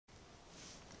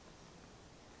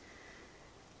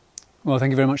Well,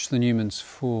 thank you very much to the Newmans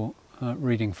for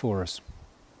reading for us.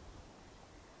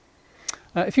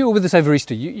 If you were with us over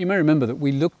Easter, you may remember that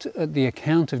we looked at the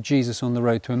account of Jesus on the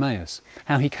road to Emmaus,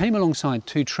 how he came alongside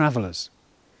two travellers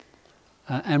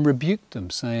and rebuked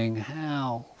them, saying,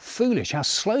 how foolish, how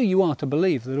slow you are to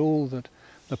believe that all that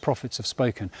the prophets have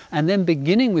spoken. And then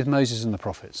beginning with Moses and the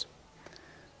prophets,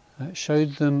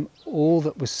 showed them all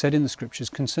that was said in the scriptures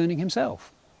concerning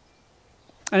himself.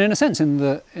 And in a sense, in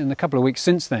the couple of weeks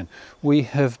since then, we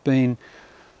have been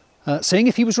seeing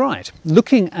if he was right,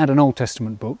 looking at an Old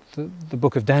Testament book, the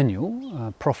book of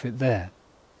Daniel, prophet there,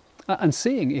 and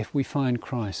seeing if we find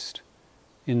Christ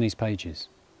in these pages.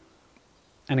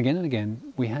 And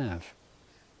again we have.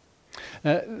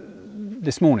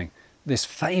 This morning, this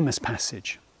famous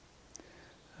passage,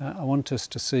 I want us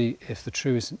to see if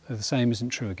the same isn't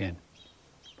true again.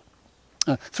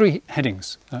 Three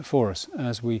headings for us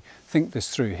as we think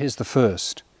this through. Here's the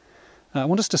first. I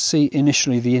want us to see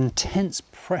initially the intense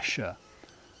pressure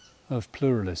of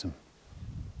pluralism.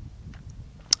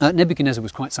 Nebuchadnezzar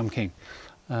was quite some king,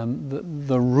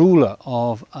 the ruler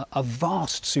of a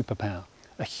vast superpower,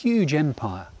 a huge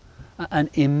empire, an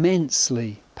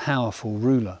immensely powerful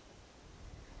ruler.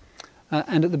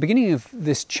 And at the beginning of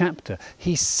this chapter,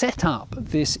 he set up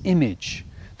this image,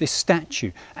 this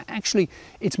statue. Actually,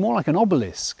 it's more like an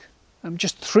obelisk,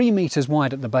 just 3 meters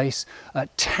wide at the base,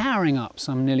 towering up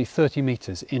some nearly 30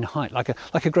 meters in height, like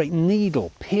a great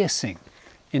needle piercing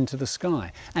into the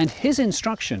sky. And his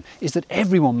instruction is that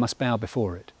everyone must bow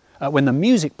before it. When the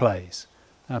music plays,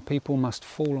 people must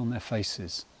fall on their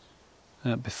faces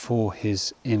before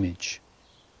his image.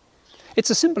 It's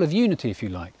a symbol of unity, if you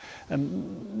like,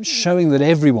 showing that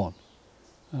everyone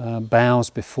bows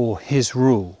before his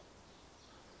rule.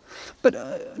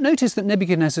 But notice that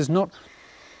Nebuchadnezzar's not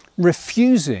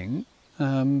refusing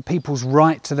people's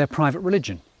right to their private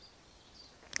religion.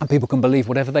 And people can believe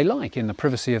whatever they like in the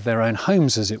privacy of their own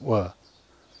homes, as it were.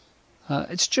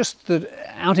 It's just that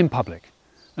out in public,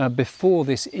 before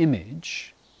this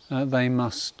image, they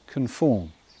must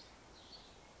conform.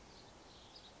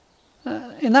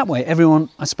 In that way, everyone,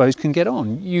 I suppose, can get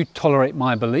on. You tolerate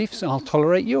my beliefs, I'll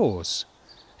tolerate yours.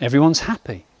 Everyone's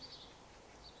happy.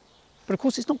 But of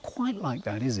course, it's not quite like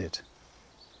that, is it?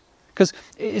 Because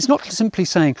it's not simply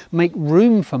saying, make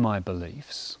room for my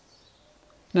beliefs.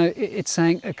 No, it's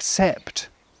saying, accept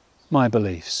my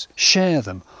beliefs, share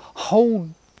them,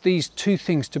 hold these two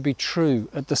things to be true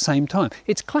at the same time.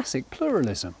 It's classic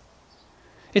pluralism.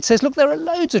 It says, look, there are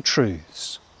loads of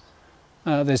truths.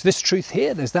 There's this truth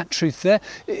here, there's that truth there.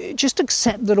 Just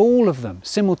accept that all of them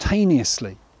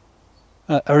simultaneously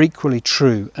are equally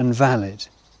true and valid.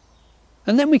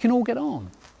 And then we can all get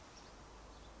on.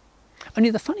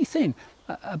 Only the funny thing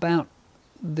about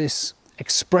this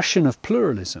expression of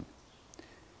pluralism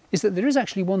is that there is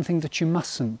actually one thing that you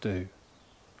mustn't do.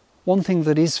 One thing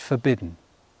that is forbidden.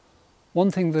 One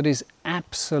thing that is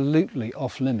absolutely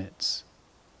off limits.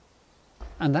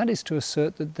 And that is to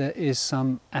assert that there is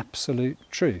some absolute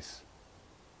truth.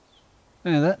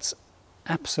 Now that's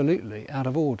absolutely out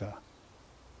of order.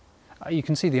 You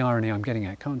can see the irony I'm getting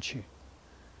at, can't you?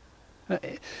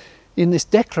 In this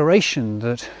declaration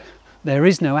that there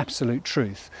is no absolute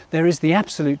truth, there is the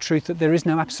absolute truth that there is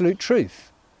no absolute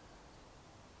truth.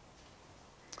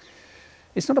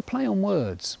 It's not a play on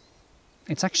words.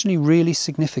 It's actually really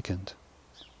significant.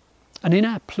 And in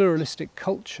our pluralistic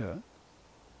culture,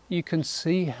 you can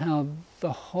see how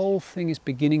the whole thing is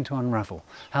beginning to unravel,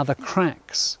 how the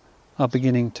cracks are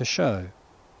beginning to show.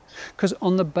 Because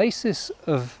on the basis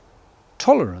of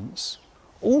tolerance,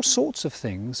 all sorts of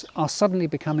things are suddenly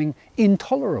becoming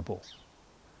intolerable.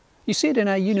 You see it in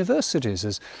our universities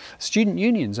as student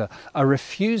unions are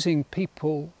refusing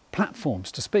people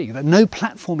platforms to speak. There are no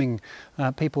platforming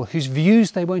people whose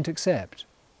views they won't accept.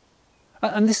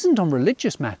 And this isn't on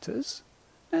religious matters.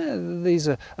 These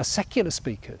are secular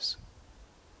speakers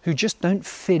who just don't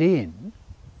fit in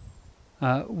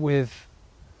with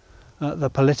the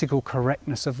political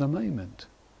correctness of the moment.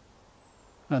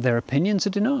 Their opinions are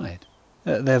denied.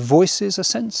 Their voices are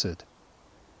censored.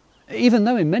 Even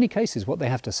though in many cases what they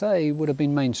have to say would have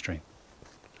been mainstream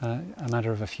a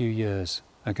matter of a few years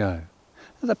ago.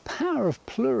 The power of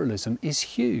pluralism is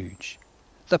huge.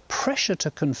 The pressure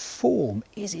to conform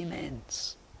is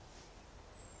immense.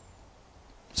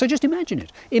 So just imagine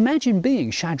it. Imagine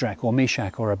being Shadrach or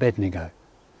Meshach or Abednego,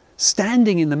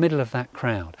 standing in the middle of that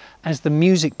crowd as the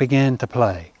music began to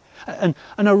play. And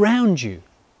around you,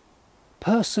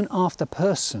 person after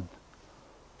person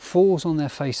falls on their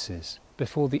faces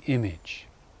before the image.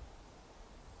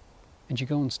 And you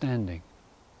go on standing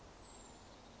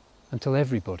until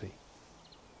everybody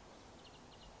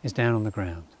is down on the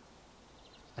ground.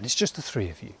 and it's just the three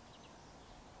of you,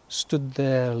 stood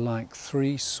there like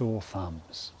three sore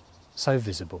thumbs, so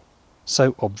visible,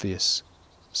 so obvious,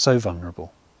 so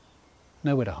vulnerable,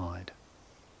 nowhere to hide.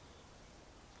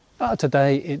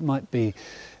 Today it might be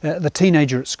the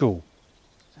teenager at school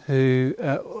who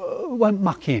won't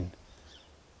muck in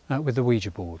with the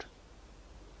Ouija board,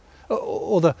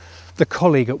 or the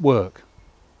colleague at work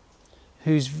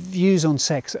whose views on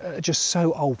sex are just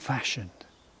so old-fashioned,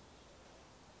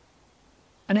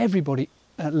 and everybody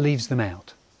leaves them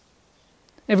out.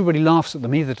 Everybody laughs at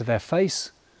them either to their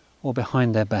face or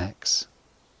behind their backs.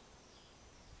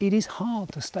 It is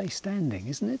hard to stay standing,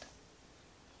 isn't it,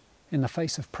 in the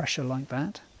face of pressure like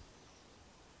that?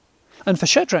 And for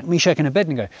Shadrach, Meshach and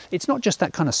Abednego, it's not just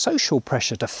that kind of social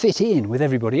pressure to fit in with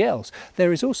everybody else.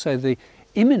 There is also the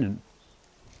imminent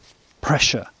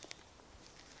pressure,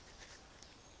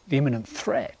 the imminent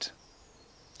threat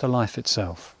to life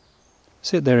itself.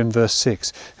 See it there in verse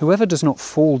 6. Whoever does not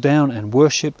fall down and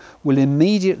worship will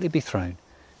immediately be thrown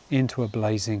into a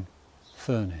blazing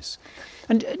furnace.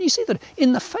 And you see that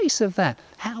in the face of that,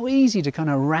 how easy to kind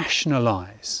of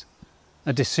rationalise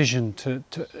a decision to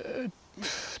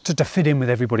fit in with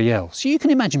everybody else. You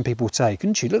can imagine people say,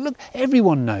 couldn't you, look,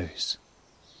 everyone knows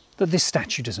that this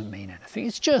statue doesn't mean anything.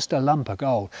 It's just a lump of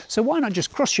gold. So why not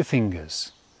just cross your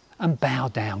fingers and bow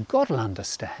down? God will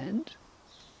understand.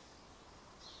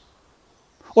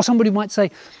 Or somebody might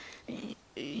say,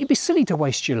 you'd be silly to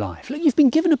waste your life. Look, you've been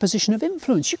given a position of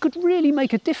influence. You could really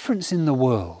make a difference in the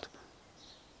world.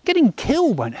 Getting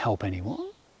killed won't help anyone.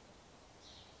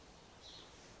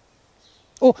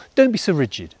 Or don't be so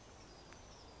rigid.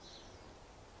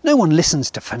 No one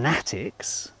listens to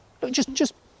fanatics. Look,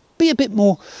 just be a bit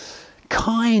more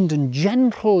kind and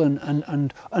gentle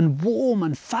and warm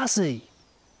and fuzzy.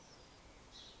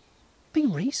 Be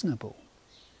reasonable.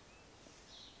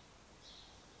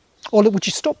 Or look, would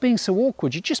you stop being so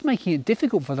awkward? You're just making it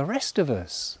difficult for the rest of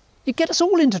us. You get us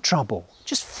all into trouble.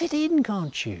 Just fit in,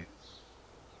 can't you?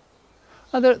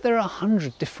 There are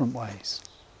 100 different ways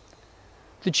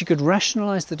that you could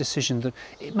rationalise the decision that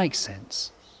it makes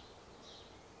sense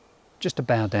just to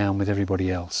bow down with everybody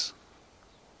else.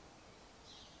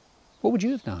 What would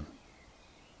you have done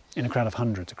in a crowd of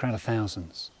hundreds, a crowd of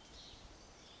thousands?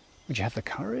 Would you have the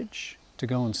courage to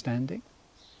go on standing?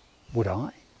 Would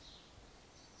I?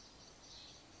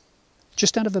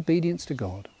 Just out of obedience to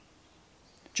God,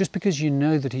 just because you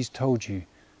know that He's told you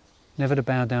never to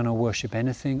bow down or worship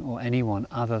anything or anyone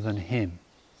other than Him,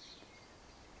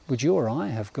 would you or I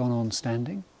have gone on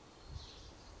standing?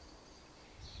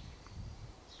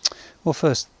 Well,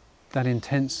 first, that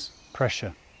intense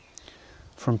pressure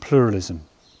from pluralism.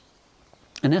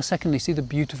 And now secondly, see the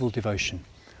beautiful devotion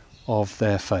of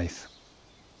their faith.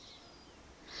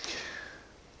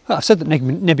 I've said that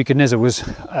Nebuchadnezzar was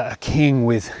a king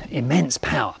with immense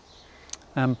power,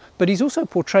 but he's also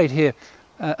portrayed here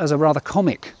as a rather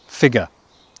comic figure.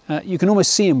 You can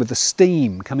almost see him with the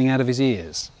steam coming out of his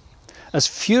ears. As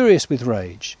furious with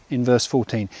rage, in verse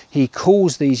 14, he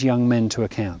calls these young men to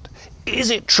account.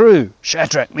 Is it true,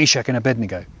 Shadrach, Meshach and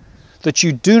Abednego, that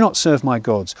you do not serve my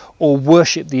gods or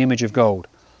worship the image of gold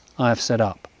I have set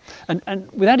up?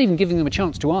 And without even giving them a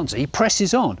chance to answer, he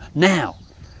presses on. Now,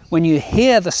 when you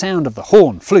hear the sound of the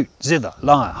horn, flute, zither,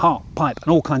 lyre, harp, pipe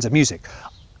and all kinds of music,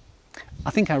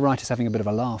 I think our writer's having a bit of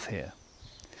a laugh here.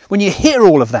 When you hear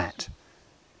all of that,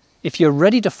 if you're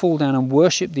ready to fall down and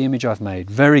worship the image I've made,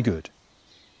 very good.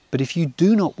 But if you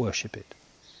do not worship it,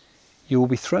 you will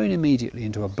be thrown immediately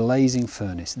into a blazing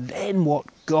furnace. Then what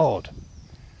God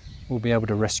will be able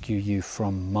to rescue you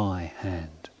from my hand?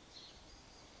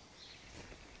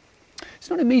 It's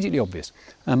not immediately obvious,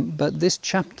 but this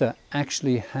chapter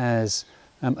actually has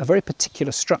a very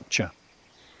particular structure.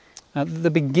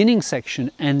 The beginning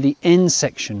section and the end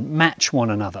section match one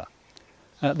another.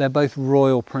 They're both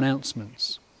royal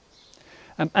pronouncements.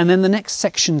 And then the next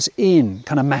sections in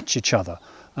kind of match each other.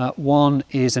 One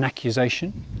is an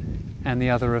accusation and the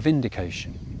other a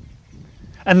vindication.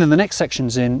 And then the next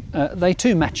sections in, they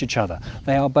too match each other.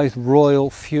 They are both royal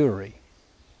fury.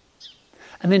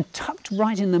 And then tucked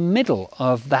right in the middle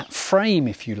of that frame,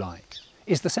 if you like,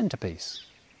 is the centrepiece.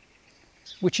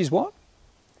 Which is what?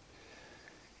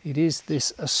 It is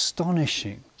this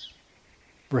astonishing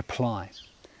reply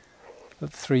that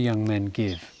the three young men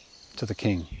give to the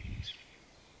king.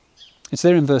 It's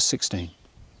there in verse 16.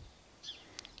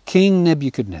 King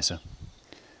Nebuchadnezzar,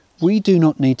 we do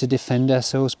not need to defend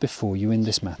ourselves before you in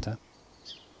this matter.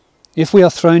 If we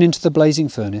are thrown into the blazing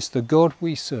furnace, the God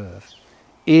we serve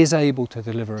is able to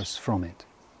deliver us from it,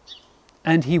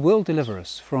 and he will deliver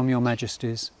us from your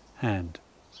majesty's hand.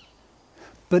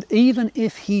 But even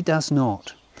if he does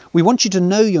not, We want you to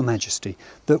know, Your Majesty,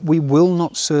 that we will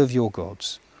not serve your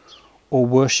gods or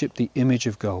worship the image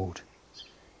of gold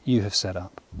you have set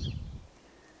up.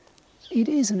 It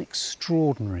is an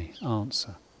extraordinary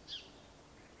answer.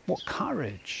 What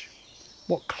courage,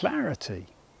 what clarity.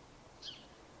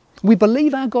 We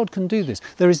believe our God can do this.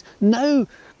 There is no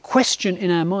question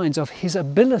in our minds of his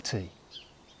ability.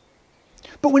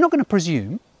 But we're not going to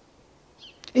presume.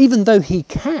 Even though he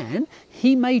can,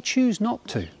 he may choose not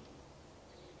to.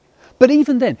 But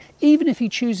even then, even if he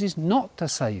chooses not to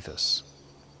save us,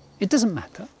 it doesn't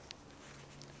matter,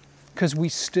 because we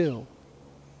still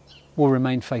will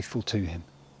remain faithful to him.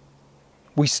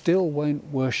 We still won't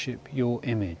worship your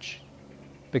image,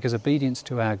 because obedience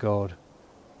to our God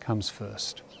comes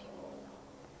first.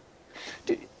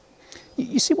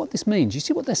 You see what this means? You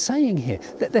see what they're saying here?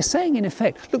 They're saying, in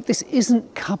effect, look, this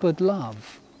isn't cupboard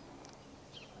love.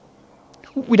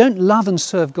 We don't love and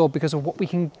serve God because of what we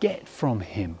can get from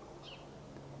him.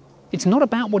 It's not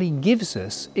about what he gives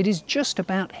us, it is just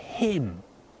about him.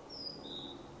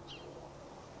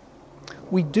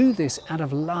 We do this out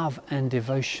of love and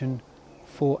devotion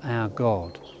for our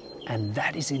God, and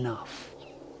that is enough.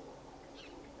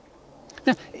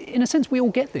 Now, in a sense, we all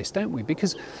get this, don't we?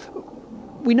 Because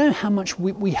we know how much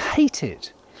we hate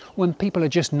it when people are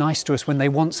just nice to us when they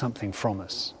want something from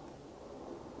us,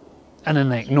 and then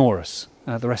they ignore us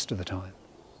the rest of the time.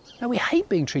 Now, we hate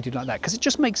being treated like that because it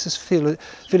just makes us feel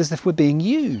as if we're being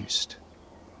used.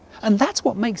 And that's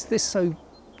what makes this so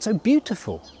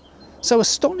beautiful, so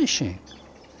astonishing.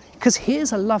 Because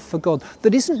here's a love for God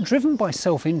that isn't driven by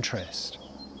self-interest.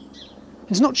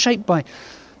 It's not shaped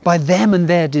by them and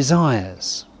their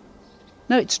desires.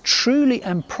 No, it's truly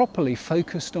and properly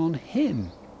focused on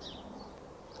him.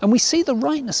 And we see the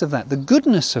rightness of that, the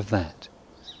goodness of that.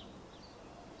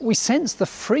 We sense the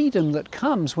freedom that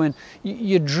comes when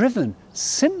you're driven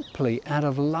simply out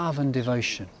of love and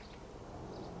devotion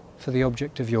for the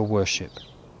object of your worship,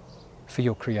 for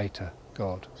your Creator,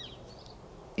 God.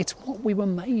 It's what we were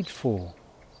made for.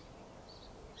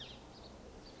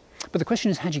 But the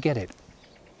question is, how do you get it?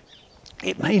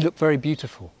 It may look very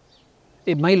beautiful.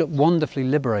 It may look wonderfully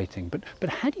liberating, but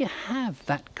how do you have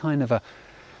that kind of a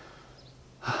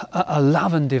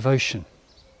love and devotion?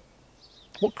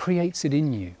 What creates it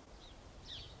in you?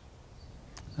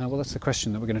 Well, that's the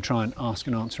question that we're going to try and ask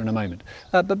and answer in a moment.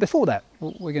 But before that,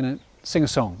 we're going to sing a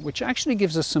song, which actually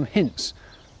gives us some hints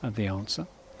of the answer.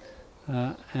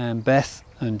 And Beth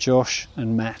and Josh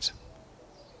and Matt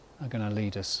are going to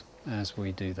lead us as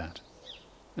we do that.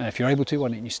 If you're able to, why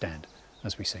don't you stand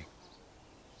as we sing?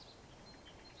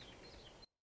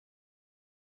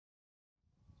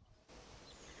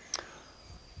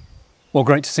 Well,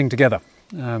 great to sing together.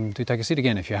 Do take a seat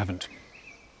again if you haven't.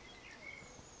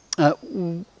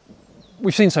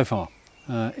 We've seen so far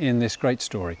in this great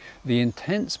story the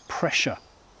intense pressure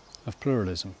of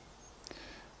pluralism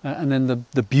and then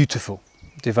the beautiful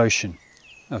devotion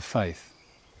of faith.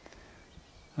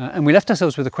 And we left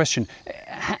ourselves with a question,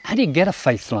 how do you get a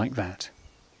faith like that?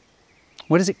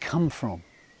 Where does it come from?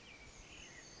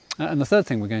 And the third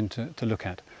thing we're going to look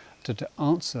at, to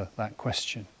answer that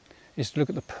question, is to look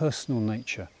at the personal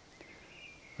nature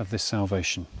of this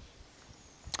salvation.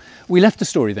 We left the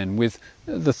story then with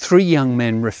the three young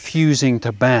men refusing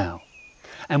to bow.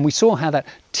 And we saw how that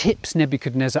tips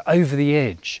Nebuchadnezzar over the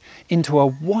edge into a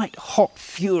white-hot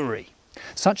fury,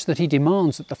 such that he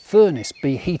demands that the furnace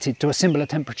be heated to a similar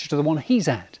temperature to the one he's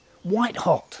at.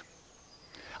 White-hot.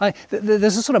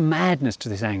 There's a sort of madness to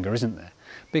this anger, isn't there?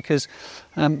 Because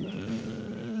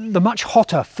the much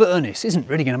hotter furnace isn't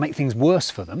really going to make things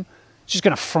worse for them. It's just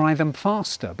going to fry them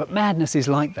faster. But madness is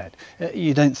like that.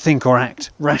 You don't think or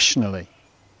act rationally.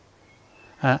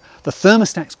 The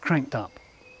thermostat's cranked up,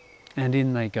 and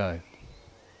in they go.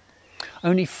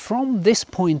 Only from this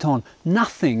point on,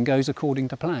 nothing goes according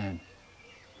to plan.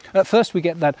 At first we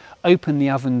get that open the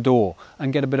oven door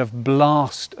and get a bit of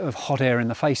blast of hot air in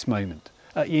the face moment.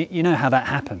 You know how that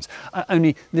happens.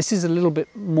 Only this is a little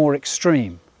bit more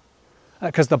extreme,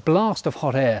 because the blast of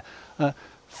hot air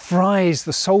fries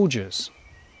the soldiers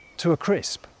to a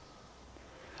crisp.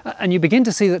 And you begin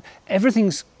to see that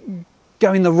everything's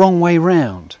going the wrong way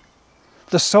round.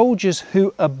 The soldiers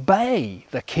who obey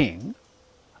the king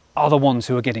are the ones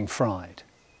who are getting fried.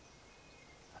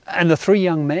 And the three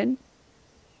young men?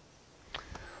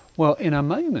 Well, in a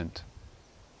moment,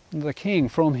 the king,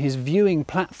 from his viewing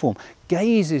platform,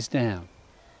 gazes down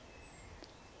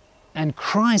and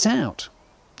cries out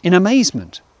in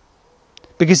amazement,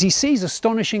 because he sees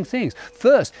astonishing things.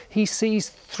 First, he sees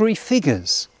three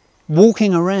figures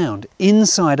walking around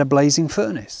inside a blazing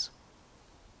furnace.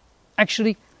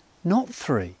 Actually, not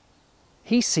three,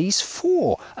 he sees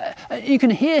 4. You can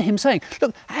hear him saying,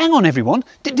 look, hang on everyone,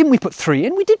 didn't we put 3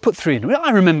 in? We did put 3 in.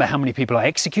 I remember how many people I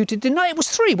executed, didn't I? It was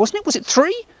 3, wasn't it? Was it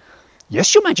 3?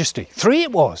 Yes, Your Majesty, 3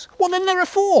 it was. Well, then there are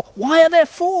 4. Why are there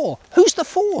 4? Who's the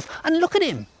 4th? And look at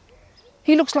him.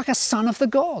 He looks like a son of the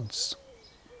gods.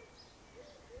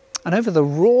 And over the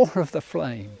roar of the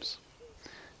flames,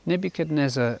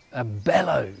 Nebuchadnezzar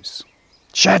bellows,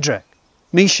 Shadrach,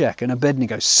 Meshach and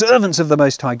Abednego, servants of the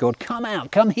Most High God, come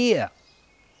out, come here.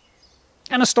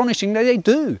 And astonishingly they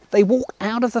do. They walk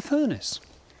out of the furnace.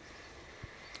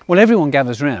 Well, everyone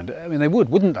gathers round. I mean, they would,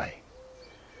 wouldn't they?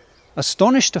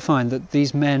 Astonished to find that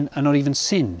these men are not even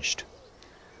singed.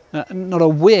 Not a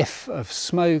whiff of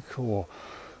smoke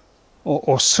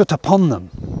or soot upon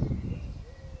them.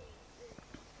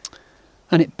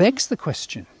 And it begs the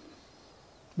question,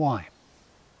 why?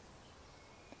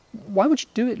 Why would you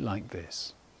do it like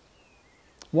this?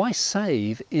 Why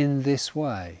save in this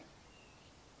way?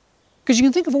 Because you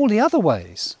can think of all the other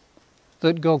ways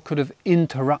that God could have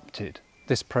interrupted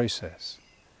this process.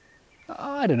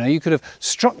 I don't know, you could have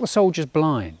struck the soldiers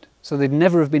blind so they'd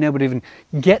never have been able to even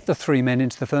get the 3 men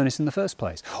into the furnace in the first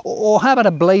place. Or how about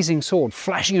a blazing sword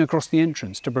flashing across the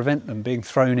entrance to prevent them being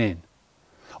thrown in?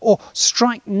 Or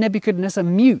strike Nebuchadnezzar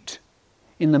mute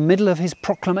in the middle of his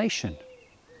proclamation?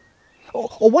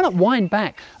 Or why not wind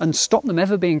back and stop them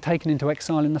ever being taken into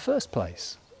exile in the first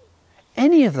place?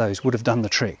 Any of those would have done the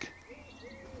trick.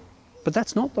 But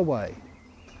that's not the way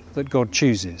that God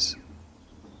chooses.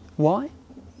 Why?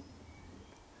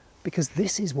 Because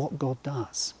this is what God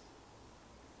does.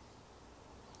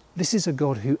 This is a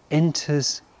God who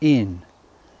enters in,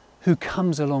 who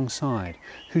comes alongside,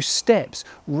 who steps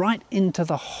right into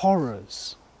the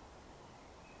horrors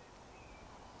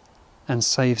and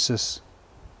saves us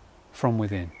from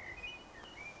within.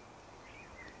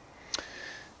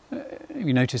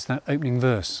 You notice that opening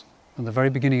verse at the very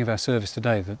beginning of our service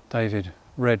today that David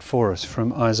read for us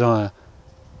from Isaiah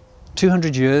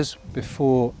 200 years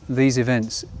before these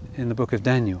events in the book of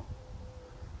Daniel.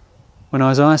 When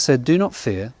Isaiah said, "Do not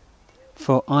fear,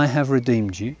 for I have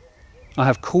redeemed you. I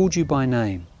have called you by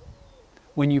name.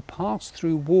 When you pass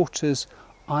through waters,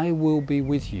 I will be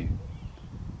with you.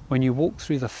 When you walk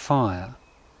through the fire,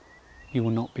 you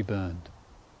will not be burned."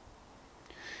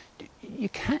 You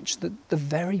catch the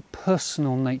very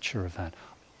personal nature of that.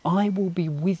 I will be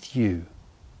with you.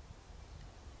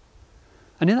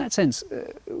 And in that sense,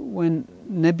 when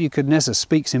Nebuchadnezzar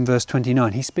speaks in verse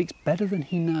 29, he speaks better than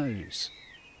he knows.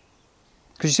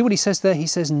 Because you see what he says there? He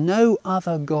says, no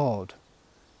other God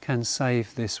can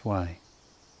save this way.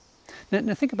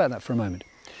 Now think about that for a moment.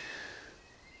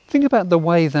 Think about the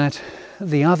way that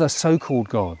the other so-called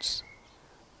gods,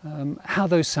 how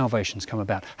those salvations come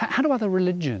about. How do other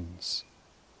religions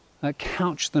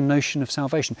couch the notion of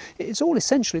salvation? It's all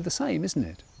essentially the same, isn't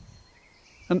it?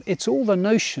 It's all the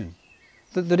notion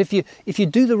that if you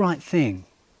do the right thing,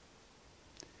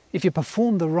 if you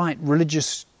perform the right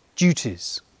religious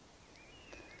duties,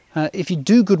 if you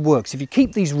do good works, if you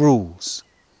keep these rules,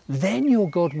 then your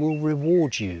God will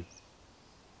reward you.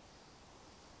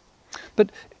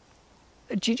 But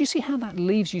did you see how that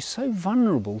leaves you so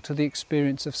vulnerable to the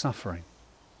experience of suffering?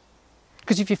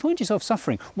 Because if you find yourself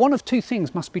suffering, one of 2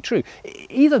 things must be true.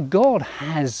 Either God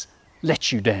has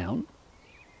let you down,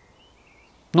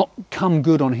 not come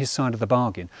good on his side of the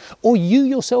bargain, or you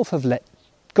yourself have let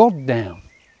God down.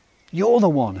 You're the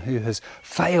one who has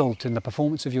failed in the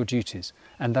performance of your duties,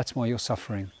 and that's why you're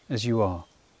suffering as you are.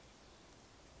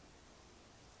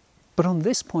 But on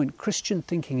this point, Christian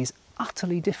thinking is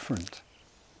utterly different.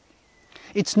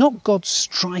 It's not God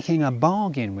striking a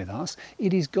bargain with us,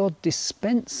 it is God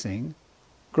dispensing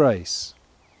grace,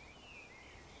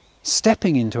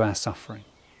 stepping into our suffering,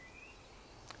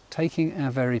 taking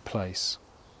our very place.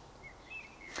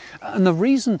 And the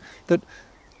reason that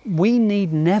we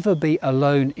need never be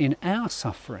alone in our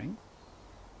suffering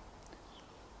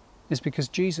is because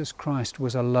Jesus Christ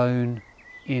was alone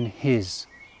in his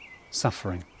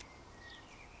suffering.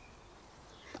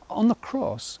 On the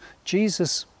cross,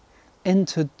 Jesus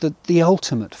entered the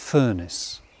ultimate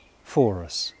furnace for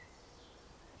us,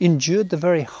 endured the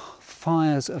very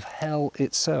fires of hell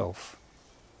itself.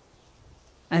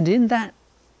 And in that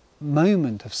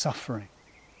moment of suffering,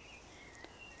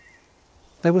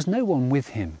 there was no one with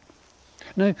him.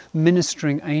 No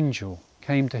ministering angel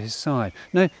came to his side.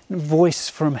 No voice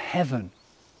from heaven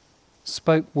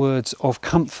spoke words of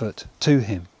comfort to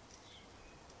him.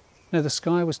 No, the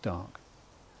sky was dark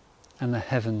and the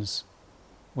heavens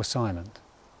were silent.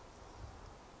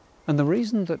 And the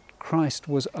reason that Christ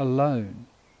was alone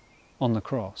on the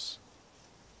cross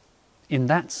in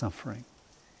that suffering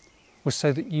was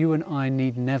so that you and I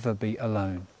need never be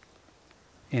alone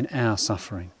in our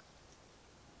suffering.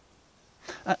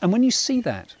 And when you see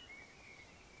that,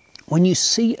 when you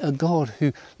see a God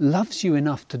who loves you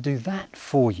enough to do that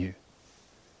for you,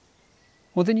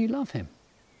 well, then you love him.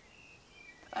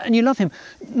 And you love him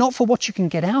not for what you can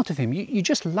get out of him. You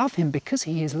just love him because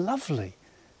he is lovely.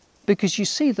 Because you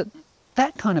see that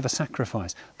that kind of a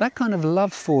sacrifice, that kind of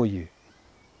love for you,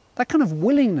 that kind of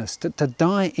willingness to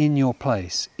die in your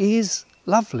place is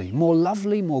lovely,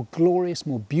 more glorious,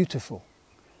 more beautiful.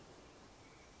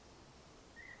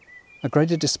 A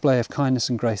greater display of kindness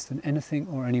and grace than anything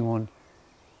or anyone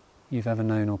you've ever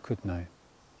known or could know.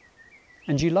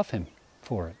 And you love him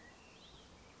for it.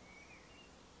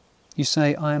 You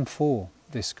say, I am for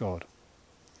this God.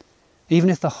 Even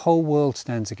if the whole world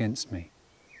stands against me,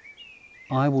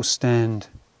 I will stand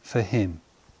for him.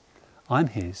 I'm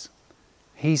his,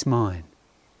 he's mine.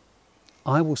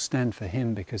 I will stand for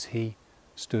him because he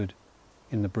stood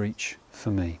in the breach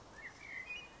for me.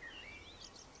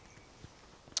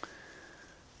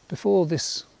 Before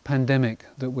this pandemic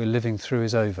that we're living through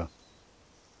is over,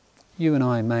 you and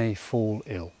I may fall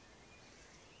ill.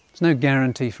 There's no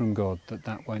guarantee from God that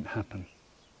that won't happen.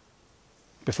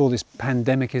 Before this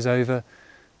pandemic is over,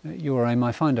 you or I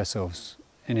might find ourselves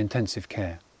in intensive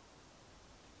care.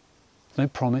 There's no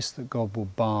promise that God will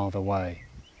bar the way.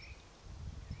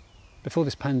 Before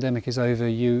this pandemic is over,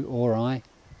 you or I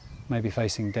may be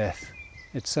facing death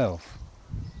itself.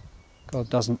 God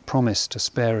doesn't promise to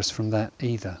spare us from that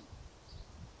either.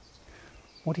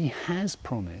 What he has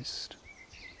promised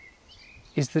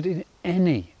is that in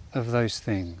any of those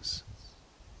things,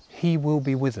 he will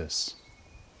be with us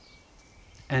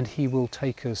and he will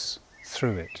take us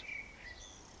through it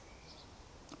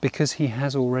because he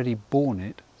has already borne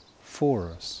it for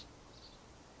us.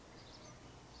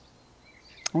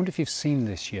 I wonder if you've seen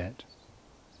this yet.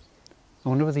 I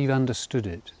wonder whether you've understood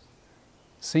it,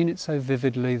 seen it so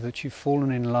vividly that you've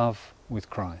fallen in love with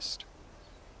Christ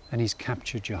and he's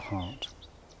captured your heart.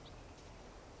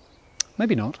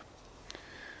 Maybe not.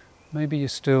 Maybe you're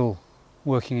still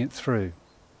working it through.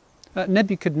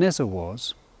 Nebuchadnezzar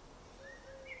was.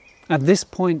 At this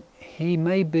point, he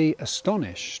may be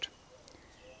astonished,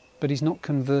 but he's not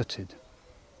converted.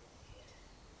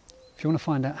 If you want to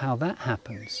find out how that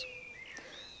happens,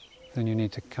 then you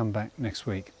need to come back next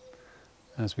week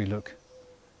as we look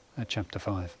at chapter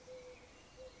 5.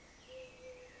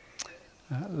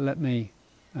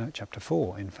 Chapter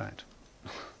 4, in fact.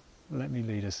 Let me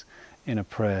lead us in a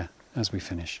prayer as we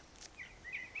finish.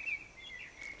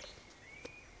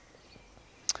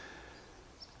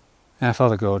 Our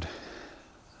Father God,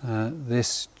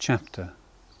 this chapter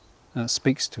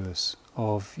speaks to us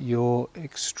of your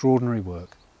extraordinary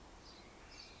work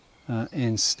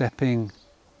in stepping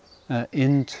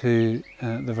into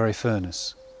the very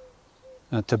furnace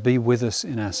to be with us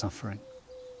in our suffering,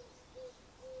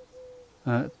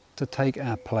 to take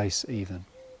our place even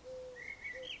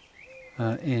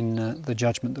in the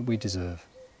judgment that we deserve,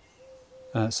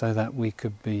 so that we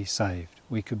could be saved,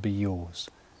 we could be yours.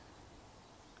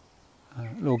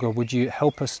 Lord God, would you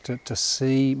help us to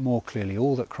see more clearly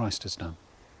all that Christ has done,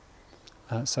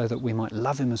 so that we might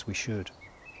love him as we should,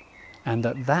 and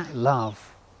that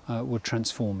love would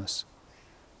transform us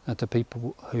to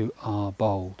people who are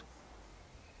bold,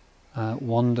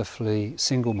 wonderfully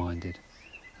single-minded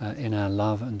in our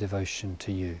love and devotion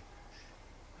to you,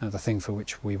 the thing for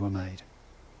which we were made.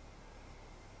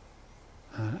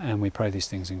 And we pray these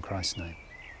things in Christ's name.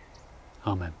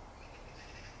 Amen.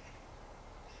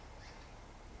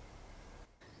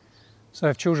 So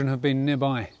if children have been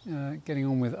nearby getting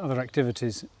on with other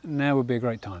activities, now would be a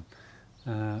great time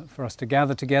for us to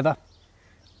gather together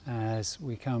as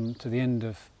we come to the end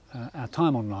of our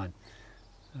time online,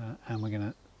 and we're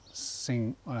going to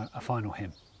sing a final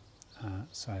hymn.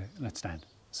 So let's stand,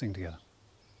 sing together.